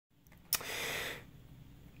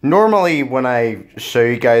Normally when I show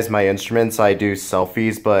you guys my instruments, I do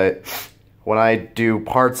selfies, but when I do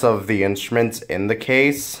parts of the instruments in the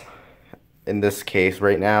case, in this case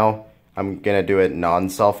right now, I'm gonna do it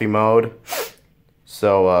non-selfie mode.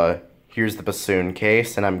 So here's the bassoon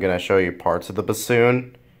case, and I'm gonna show you parts of the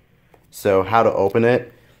bassoon. So how to open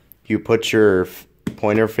it: you put your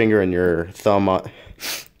pointer finger and your thumb on,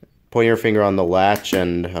 pointer finger on the latch,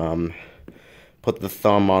 and put the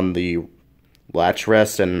thumb on the latch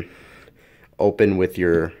rest and open with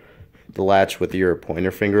the latch with your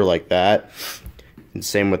pointer finger like that, and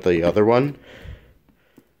same with the other one.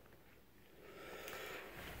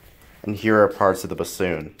 And here are parts of the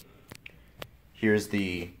bassoon. Here's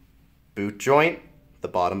the boot joint, the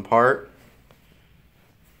bottom part,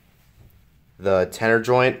 the tenor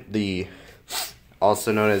joint,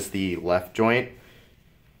 also known as the left joint,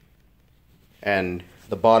 and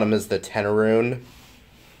the bottom is the tenorune.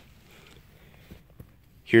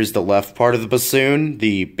 Here's the left part of the bassoon,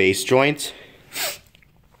 the bass joint.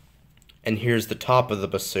 And here's the top of the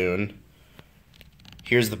bassoon.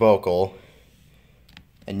 Here's the Bocal.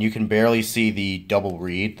 And you can barely see the double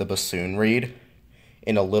reed, the bassoon reed,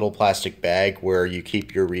 in a little plastic bag where you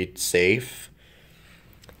keep your reed safe.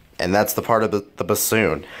 And that's the part of the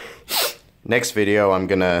bassoon. Next video, I'm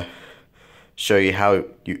gonna show you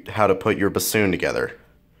how to put your bassoon together.